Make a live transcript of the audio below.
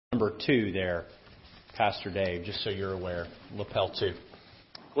number 2 there, Pastor Dave, just so you're aware. Lapel 2.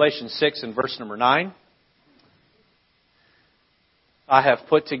 Galatians 6 and verse number 9. I have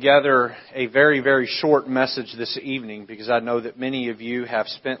put together a very, very short message this evening because I know that many of you have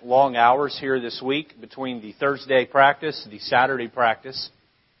spent long hours here this week between the Thursday practice, the Saturday practice,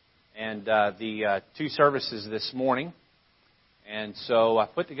 and the 2 services this morning. And so I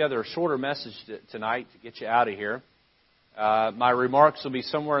put together a shorter message tonight to get you out of here. My remarks will be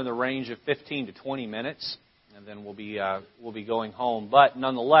somewhere in the range of 15 to 20 minutes, and then we'll be going home. But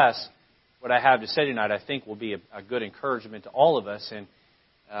nonetheless, what I have to say tonight, I think, will be a good encouragement to all of us and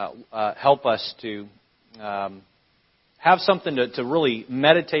help us to have something to really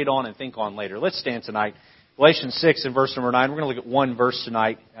meditate on and think on later. Let's stand tonight. Galatians 6 and verse number 9. We're going to look at one verse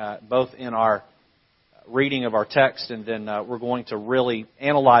tonight, both in our reading of our text, and then we're going to really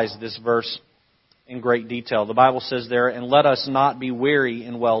analyze this verse in great detail. The Bible says there, "And let us not be weary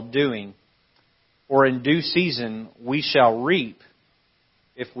in well-doing, for in due season we shall reap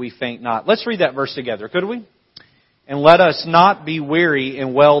if we faint not." Let's read that verse together, could we? "And let us not be weary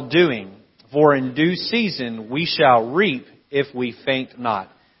in well-doing, for in due season we shall reap if we faint not."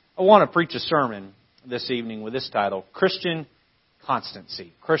 I want to preach a sermon this evening with this title, Christian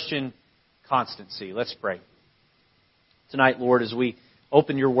Constancy. Christian Constancy. Let's pray. Tonight, Lord, as we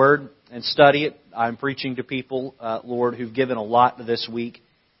open your Word and study it, I'm preaching to people, Lord, who've given a lot this week,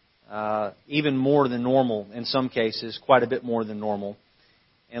 even more than normal in some cases, quite a bit more than normal.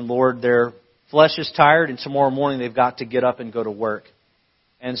 And Lord, their flesh is tired, and tomorrow morning they've got to get up and go to work.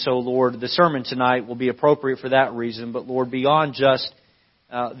 And so, Lord, the sermon tonight will be appropriate for that reason. But Lord, beyond just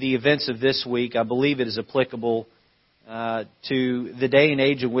the events of this week, I believe it is applicable to the day and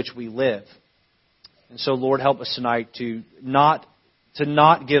age in which we live. And so, Lord, help us tonight to not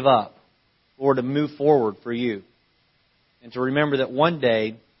give up, or to move forward for you. And to remember that one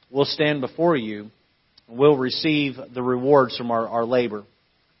day we'll stand before you and we'll receive the rewards from our labor.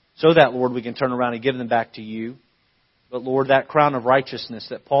 So that, Lord, we can turn around and give them back to you. But, Lord, that crown of righteousness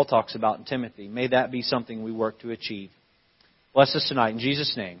that Paul talks about in Timothy, may that be something we work to achieve. Bless us tonight in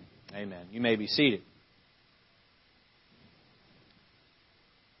Jesus' name. Amen. You may be seated.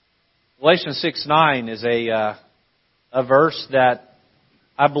 Galatians 6:9 is a verse that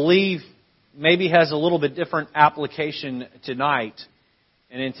I believe maybe has a little bit different application tonight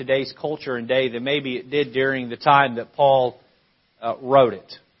and in today's culture and day than maybe it did during the time that Paul wrote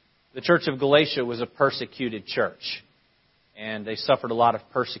it. The church of Galatia was a persecuted church, and they suffered a lot of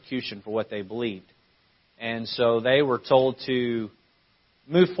persecution for what they believed. And so they were told to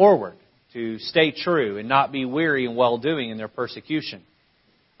move forward, to stay true and not be weary in well-doing in their persecution.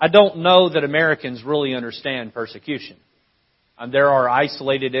 I don't know that Americans really understand persecution. There are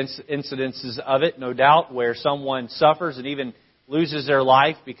isolated incidences of it, no doubt, where someone suffers and even loses their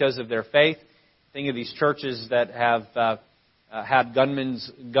life because of their faith. Think of these churches that have had gunmen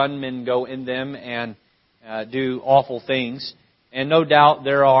go in them and do awful things. And no doubt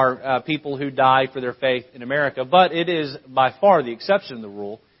there are people who die for their faith in America, but it is by far the exception of the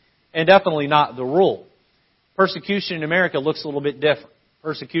rule, and definitely not the rule. Persecution in America looks a little bit different.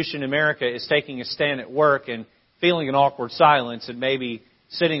 Persecution in America is taking a stand at work and feeling an awkward silence and maybe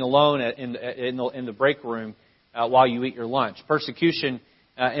sitting alone in the break room while you eat your lunch. Persecution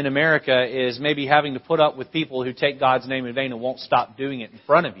in America is maybe having to put up with people who take God's name in vain and won't stop doing it in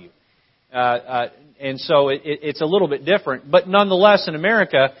front of you. And so it's a little bit different. But nonetheless, in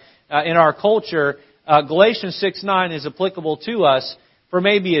America, in our culture, Galatians 6:9 is applicable to us for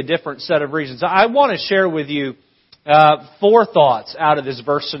maybe a different set of reasons. I want to share with you 4 thoughts out of this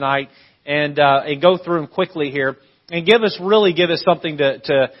verse tonight and go through them quickly here and give us something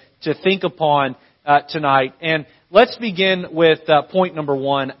to think upon tonight. And let's begin with point number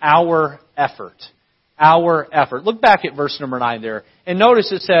 1, our effort. Our effort. Look back at verse number 9 there. And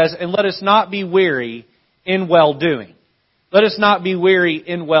notice it says, "And let us not be weary in well-doing." Let us not be weary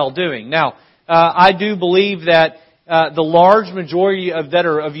in well-doing. Now, I do believe that the large majority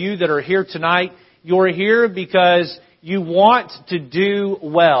of you that are here tonight, you're here because you want to do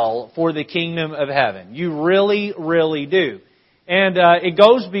well for the kingdom of heaven. You really, really do. And it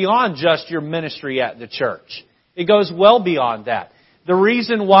goes beyond just your ministry at the church. It goes well beyond that. The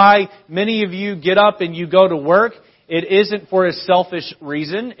reason why many of you get up and you go to work, it isn't for a selfish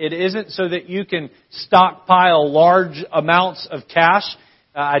reason. It isn't so that you can stockpile large amounts of cash.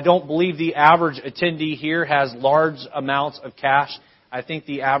 I don't believe the average attendee here has large amounts of cash. I think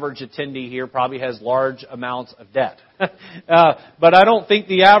the average attendee here probably has large amounts of debt. But I don't think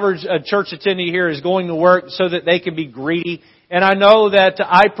the average church attendee here is going to work so that they can be greedy. And I know that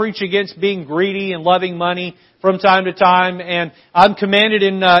I preach against being greedy and loving money from time to time, and I'm commanded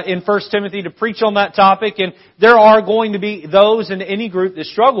in 1 Timothy to preach on that topic, and there are going to be those in any group that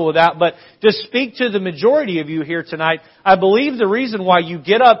struggle with that, but to speak to the majority of you here tonight, I believe the reason why you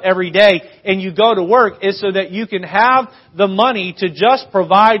get up every day and you go to work is so that you can have the money to just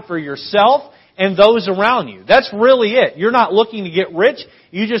provide for yourself and those around you. That's really it. You're not looking to get rich.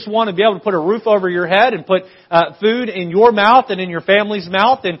 You just want to be able to put a roof over your head and put food in your mouth and in your family's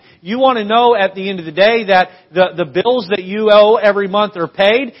mouth. And you want to know at the end of the day that the bills that you owe every month are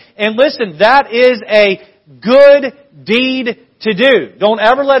paid. And listen, that is a good deed to do. Don't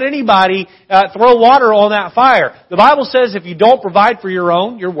ever let anybody throw water on that fire. The Bible says if you don't provide for your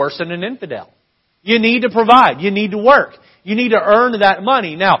own, you're worse than an infidel. You need to provide. You need to work. You need to earn that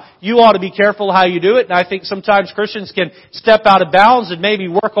money. Now, you ought to be careful how you do it, and I think sometimes Christians can step out of bounds and maybe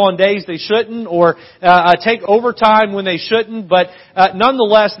work on days they shouldn't, or take overtime when they shouldn't, but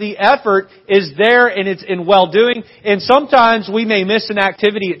nonetheless, the effort is there and it's in well-doing, and sometimes we may miss an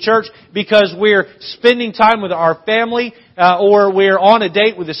activity at church because we're spending time with our family, or we're on a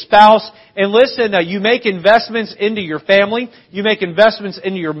date with a spouse. And listen, you make investments into your family. You make investments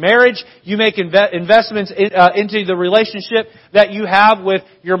into your marriage. You make investments into the relationship that you have with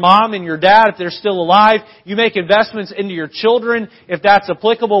your mom and your dad if they're still alive. You make investments into your children if that's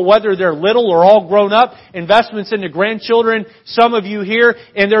applicable, whether they're little or all grown up. Investments into grandchildren, some of you here.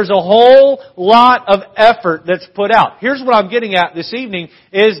 And there's a whole lot of effort that's put out. Here's what I'm getting at this evening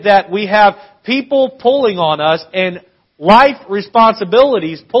is that we have people pulling on us and life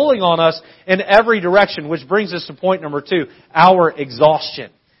responsibilities pulling on us in every direction, which brings us to point number 2, our exhaustion.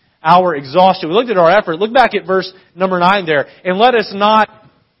 Our exhaustion. We looked at our effort. Look back at verse number 9 there. And let us not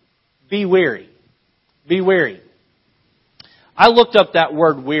be weary. Be weary. I looked up that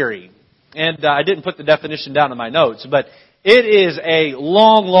word weary, and I didn't put the definition down in my notes, but it is a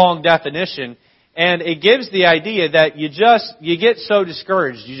long, long definition, and it gives the idea that you get so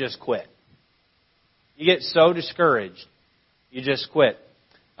discouraged, you just quit. You get so discouraged, you just quit.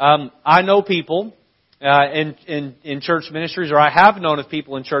 I know people in church ministries, or I have known of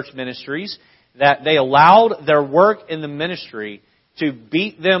people in church ministries, that they allowed their work in the ministry to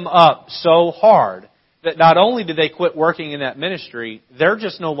beat them up so hard that not only did they quit working in that ministry, they're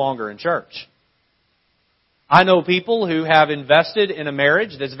just no longer in church. I know people who have invested in a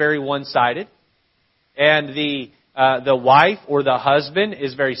marriage that's very one-sided, and the wife or the husband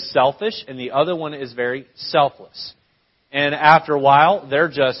is very selfish and the other one is very selfless. And after a while, they're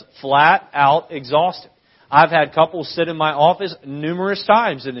just flat out exhausted. I've had couples sit in my office numerous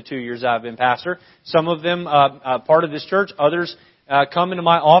times in the 2 years I've been pastor. Some of them part of this church. Others come into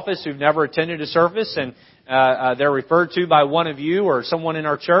my office who've never attended a service, and they're referred to by one of you or someone in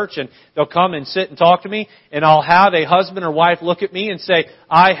our church, and they'll come and sit and talk to me, and I'll have a husband or wife look at me and say,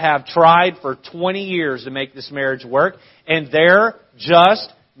 I have tried for 20 years to make this marriage work, and they're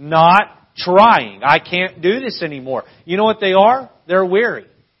just not trying. I can't do this anymore. You know what they are? They're weary.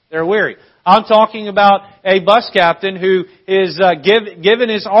 They're weary. I'm talking about a bus captain who is given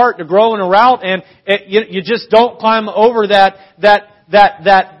his heart to grow in a route, and you just don't climb over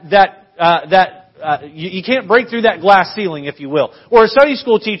you can't break through that glass ceiling, if you will. Or a Sunday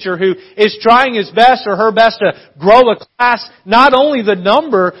school teacher who is trying his best or her best to grow a class, not only the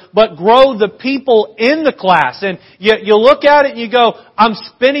number, but grow the people in the class. And you look at it and you go, I'm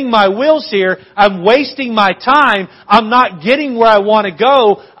spinning my wheels here. I'm wasting my time. I'm not getting where I want to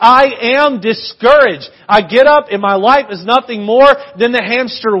go. I am discouraged. I get up and my life is nothing more than the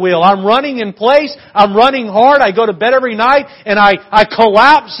hamster wheel. I'm running in place. I'm running hard. I go to bed every night and I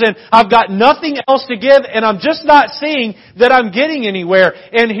collapse and I've got nothing else to give, and I'm just not seeing that I'm getting anywhere.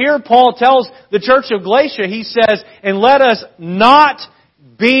 And here Paul tells the church of Galatia, he says, and let us not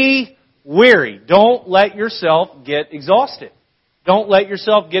be weary. Don't let yourself get exhausted. Don't let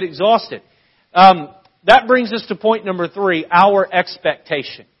yourself get exhausted. That brings us to point number 3, our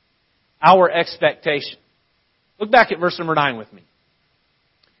expectation. Our expectation. Look back at verse number 9 with me.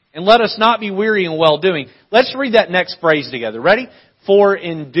 And let us not be weary in well-doing. Let's read that next phrase together. Ready? For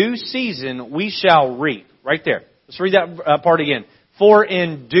in due season we shall reap. Right there. Let's read that part again. For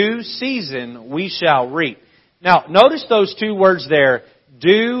in due season we shall reap. Now, notice those two words there.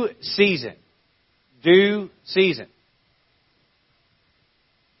 Due season. Due season.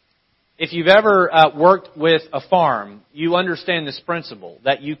 If you've ever worked with a farm, you understand this principle,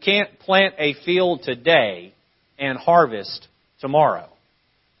 that you can't plant a field today and harvest tomorrow.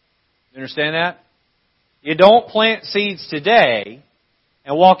 You understand that? You don't plant seeds today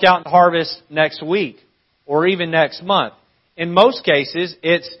and walk out and harvest next week or even next month. In most cases,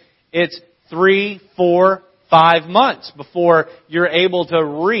 it's 3, 4, 5 months before you're able to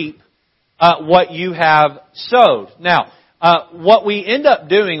reap what you have sowed. Now, what we end up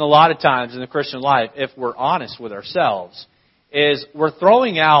doing a lot of times in the Christian life, if we're honest with ourselves, is we're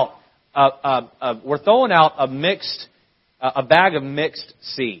throwing out a bag of mixed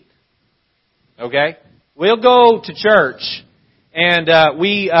seed. Okay, we'll go to church and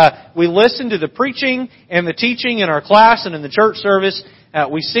we listen to the preaching and the teaching in our class and in the church service.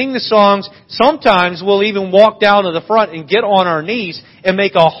 We sing the songs. Sometimes we'll even walk down to the front and get on our knees and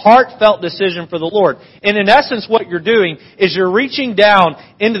make a heartfelt decision for the Lord. And in essence, what you're doing is you're reaching down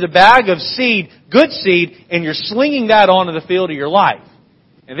into the bag of seed, good seed, and you're slinging that onto the field of your life.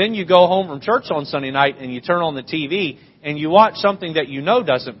 And then you go home from church on Sunday night and you turn on the TV and you watch something that you know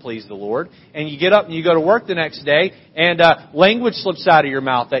doesn't please the Lord, and you get up and you go to work the next day, and language slips out of your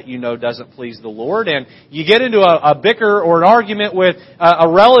mouth that you know doesn't please the Lord, and you get into a bicker or an argument with a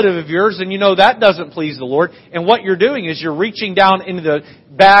relative of yours, and you know that doesn't please the Lord, and what you're doing is you're reaching down into the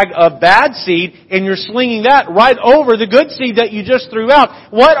bag of bad seed, and you're slinging that right over the good seed that you just threw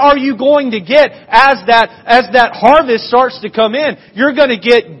out. What are you going to get as that harvest starts to come in? You're going to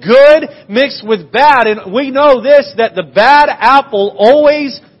get good mixed with bad, and we know this, that the bad apple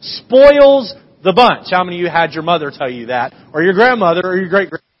always spoils the bunch. How many of you had your mother tell you that? Or your grandmother or your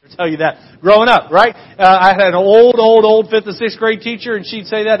great-grandmother tell you that growing up, right? I had an old 5th and 6th grade teacher, and she'd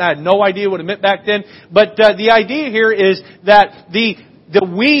say that, and I had no idea what it meant back then. But the idea here is that the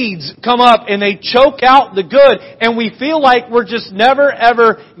weeds come up and they choke out the good, and we feel like we're just never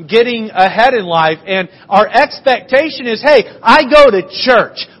ever getting ahead in life, and our expectation is, hey, I go to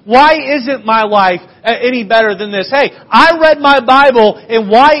church. Why isn't my life any better than this? Hey, I read my Bible, and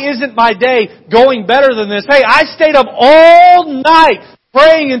why isn't my day going better than this? Hey, I stayed up all night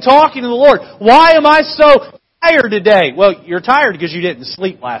praying and talking to the Lord. Why am I so tired today? Well, you're tired because you didn't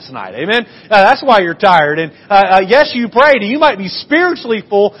sleep last night. Amen? That's why you're tired. And yes, you prayed, and you might be spiritually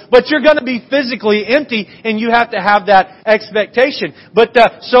full, but you're going to be physically empty, and you have to have that expectation. But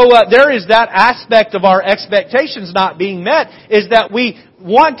so there is that aspect of our expectations not being met, is that we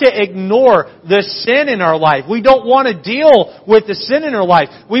want to ignore the sin in our life. We don't want to deal with the sin in our life.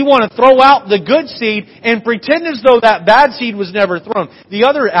 We want to throw out the good seed and pretend as though that bad seed was never thrown. The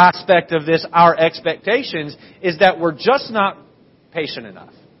other aspect of this, our expectations, is that we're just not patient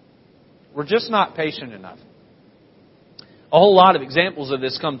enough. We're just not patient enough. A whole lot of examples of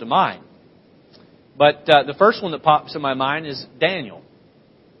this come to mind. But the first one that pops in my mind is Daniel.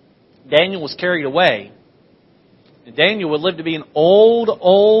 Daniel was carried away. And Daniel would live to be an old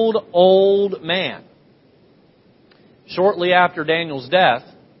man. Shortly after Daniel's death,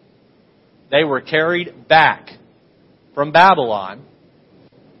 they were carried back from Babylon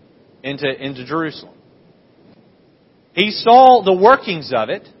into Jerusalem. He saw the workings of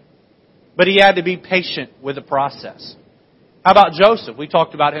it, but he had to be patient with the process. How about Joseph? We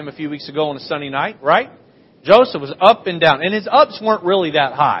talked about him a few weeks ago on a Sunday night, right? Joseph was up and down, and his ups weren't really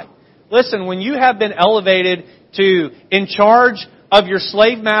that high. Listen, when you have been elevated to in charge of your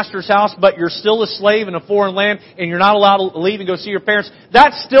slave master's house, but you're still a slave in a foreign land, and you're not allowed to leave and go see your parents,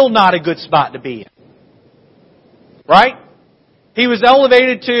 that's still not a good spot to be in. Right? He was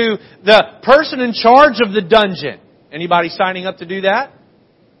elevated to the person in charge of the dungeon. Anybody signing up to do that?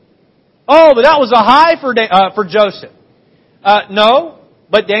 Oh, but that was a high for Joseph. No,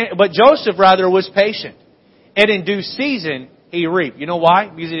 but Joseph rather was patient. And in due season, he reaped. You know why?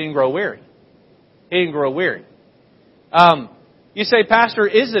 Because he didn't grow weary. He didn't grow weary. You say, Pastor,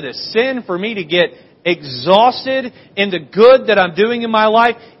 is it a sin for me to get exhausted in the good that I'm doing in my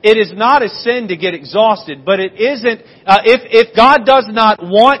life? It is not a sin to get exhausted, but it isn't, if God does not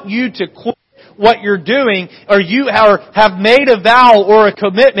want you to quit what you're doing, or you have made a vow or a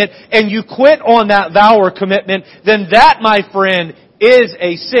commitment, and you quit on that vow or commitment, then that, my friend, is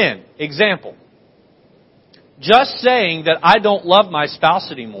a sin. Example. Just saying that I don't love my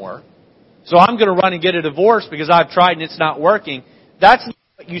spouse anymore, so I'm going to run and get a divorce because I've tried and it's not working, that's not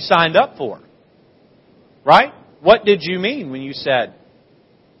what you signed up for. Right? What did you mean when you said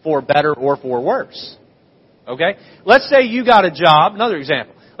for better or for worse? Okay? Let's say you got a job, another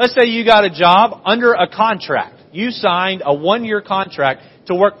example. Let's say you got a job under a contract. You signed a 1-year contract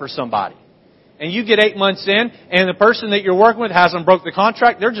to work for somebody. And you get 8 months in, and the person that you're working with hasn't broke the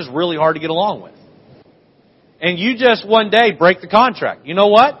contract. They're just really hard to get along with. And you just one day break the contract. You know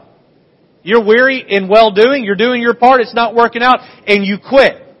what? You're weary in well-doing. You're doing your part. It's not working out. And you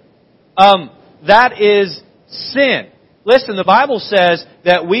quit. That is sin. Listen, the Bible says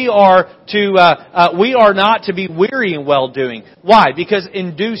that we are not to be weary in well-doing. Why? Because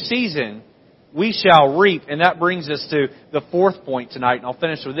in due season, we shall reap. And that brings us to the fourth point tonight. And I'll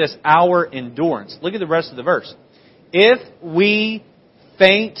finish with this. Our endurance. Look at the rest of the verse. If we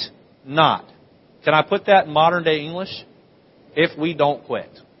faint not. Can I put that in modern day English? If we don't quit.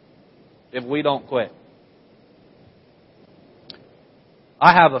 If we don't quit.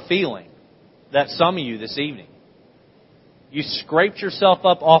 I have a feeling that some of you this evening, you scraped yourself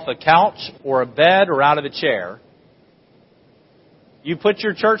up off a couch or a bed or out of a chair. You put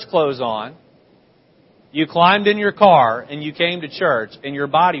your church clothes on. You climbed in your car and you came to church and your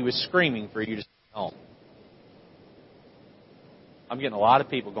body was screaming for you to stay home. I'm getting a lot of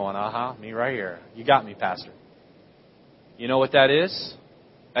people going, me right here. You got me, Pastor. You know what that is?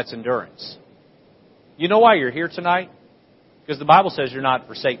 That's endurance. You know why you're here tonight? Because the Bible says you're not to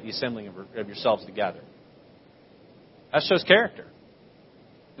forsake the assembling of yourselves together. That shows character.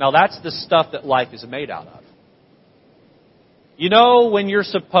 Now that's the stuff that life is made out of. You know when you're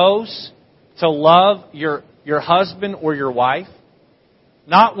supposed to love your husband or your wife?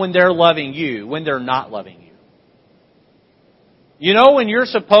 Not when they're loving you, when they're not loving you. You know when you're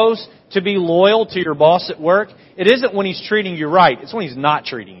supposed to be loyal to your boss at work? It isn't when he's treating you right. It's when he's not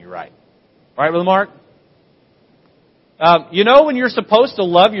treating you right. Right, Brother Mark? You know when you're supposed to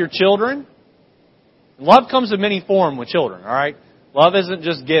love your children? Love comes in many forms with children, all right? Love isn't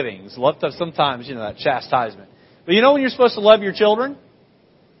just giving. Love sometimes, that chastisement. But you know when you're supposed to love your children?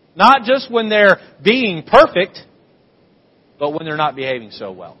 Not just when they're being perfect, but when they're not behaving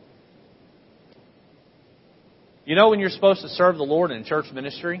so well. You know when you're supposed to serve the Lord in church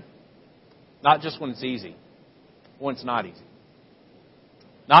ministry? Not just when it's easy, when it's not easy.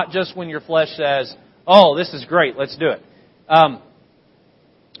 Not just when your flesh says, oh, this is great, let's do it.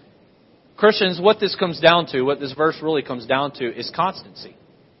 Christians, what this comes down to, what this verse really comes down to, is constancy.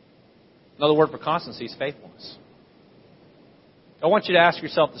 Another word for constancy is faithfulness. I want you to ask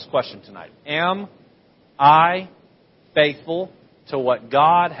yourself this question tonight. Am I faithful to what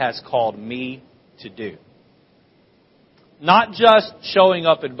God has called me to do? Not just showing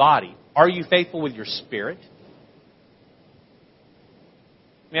up in body. Are you faithful with your spirit?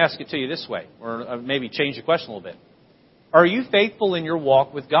 Let me ask it to you this way, or maybe change the question a little bit. Are you faithful in your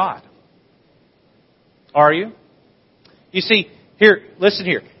walk with God? Are you? You see, here, listen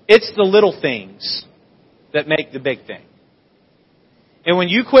here. It's the little things that make the big thing. And when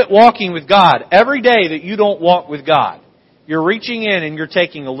you quit walking with God, every day that you don't walk with God, you're reaching in and you're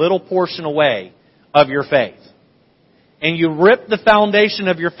taking a little portion away of your faith. And you rip the foundation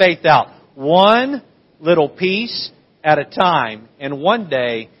of your faith out, one little piece at a time, and one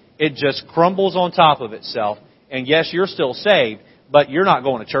day it just crumbles on top of itself. And yes, you're still saved, but you're not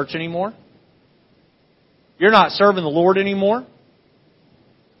going to church anymore. You're not serving the Lord anymore.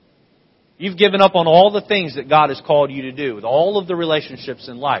 You've given up on all the things that God has called you to do, with all of the relationships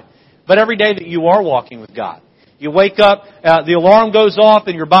in life. But every day that you are walking with God, you wake up, the alarm goes off,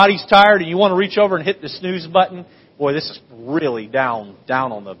 and your body's tired, and you want to reach over and hit the snooze button. Boy, this is really down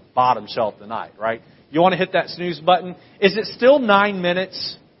on the bottom shelf tonight, right? You want to hit that snooze button. Is it still 9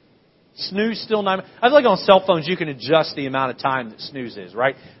 minutes? Snooze still 9 minutes? I feel like on cell phones you can adjust the amount of time that snooze is,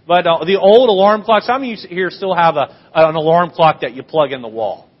 right? But the old alarm clocks, how many of you here still have an alarm clock that you plug in the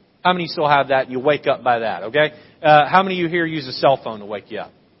wall? How many still have that and you wake up by that, okay? How many of you here use a cell phone to wake you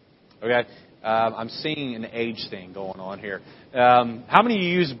up? Okay? I'm seeing an age thing going on here. How many of you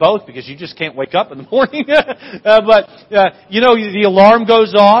use both because you just can't wake up in the morning? But the alarm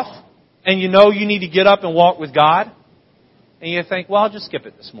goes off and you know you need to get up and walk with God. And you think, well, I'll just skip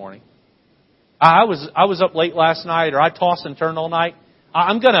it this morning. I was up late last night, or I tossed and turned all night.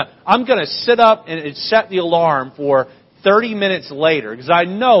 I'm gonna sit up and set the alarm for 30 minutes later because I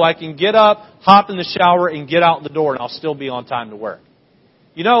know I can get up, hop in the shower, and get out the door, and I'll still be on time to work.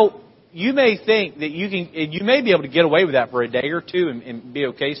 You know, you may think that you may be able to get away with that for a day or two and be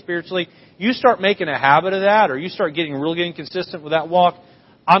okay spiritually. You start making a habit of that, or you start getting consistent with that walk.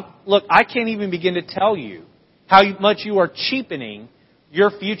 Look, I can't even begin to tell you how much you are cheapening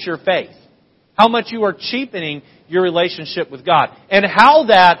your future faith. How much you are cheapening your relationship with God. And how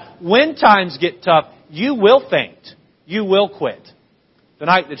that, when times get tough, you will faint. You will quit.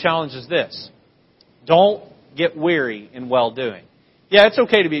 Tonight, the challenge is this. Don't get weary in well-doing. Yeah, it's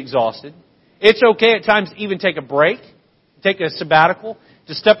okay to be exhausted. It's okay at times to even take a break, take a sabbatical,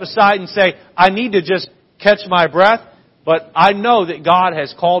 to step aside and say, I need to just catch my breath, but I know that God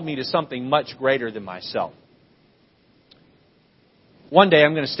has called me to something much greater than myself. One day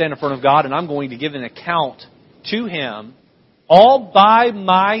I'm going to stand in front of God and I'm going to give an account to Him all by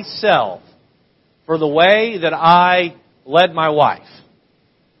myself for the way that I led my wife,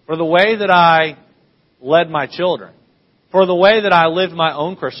 for the way that I led my children, for the way that I lived my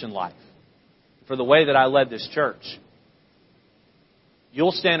own Christian life, for the way that I led this church.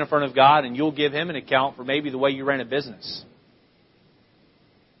 You'll stand in front of God and you'll give Him an account for maybe the way you ran a business.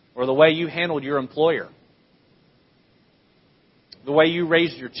 or the way you handled your employer, the way you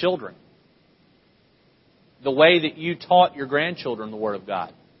raised your children, the way that you taught your grandchildren the Word of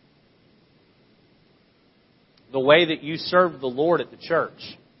God, the way that you served the Lord at the church.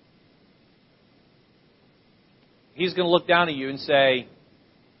 He's going to look down at you and say,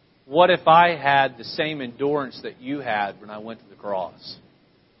 what if I had the same endurance that you had when I went to the cross?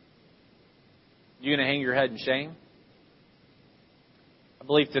 You going to hang your head in shame? I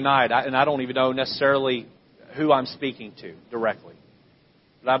believe tonight, and I don't even know necessarily who I'm speaking to directly,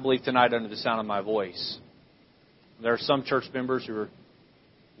 but I believe tonight under the sound of my voice, there are some church members who are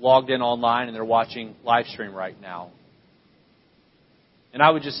logged in online and they're watching live stream right now. And I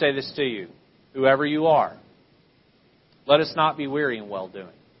would just say this to you, whoever you are, let us not be weary in well-doing.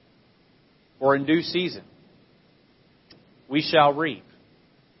 For in due season, we shall reap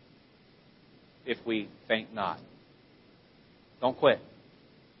if we faint not. Don't quit.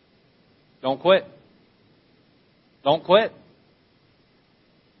 Don't quit. Don't quit.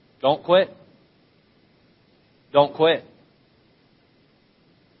 Don't quit. Don't quit.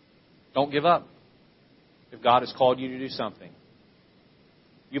 Don't give up. If God has called you to do something,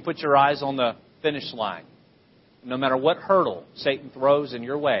 you put your eyes on the finish line. No matter what hurdle Satan throws in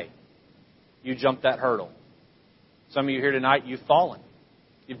your way, you jump that hurdle. Some of you here tonight, you've fallen.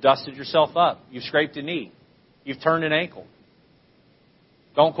 You've dusted yourself up. You've scraped a knee. You've turned an ankle.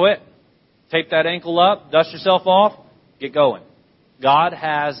 Don't quit. Tape that ankle up. Dust yourself off. Get going. God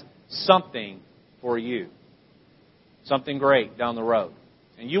has something for you. Something great down the road.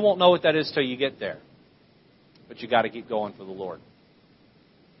 And you won't know what that is till you get there. But you got to keep going for the Lord.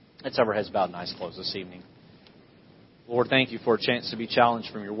 Let's have our heads bowed and eyes closed this evening. Lord, thank you for a chance to be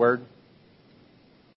challenged from your word.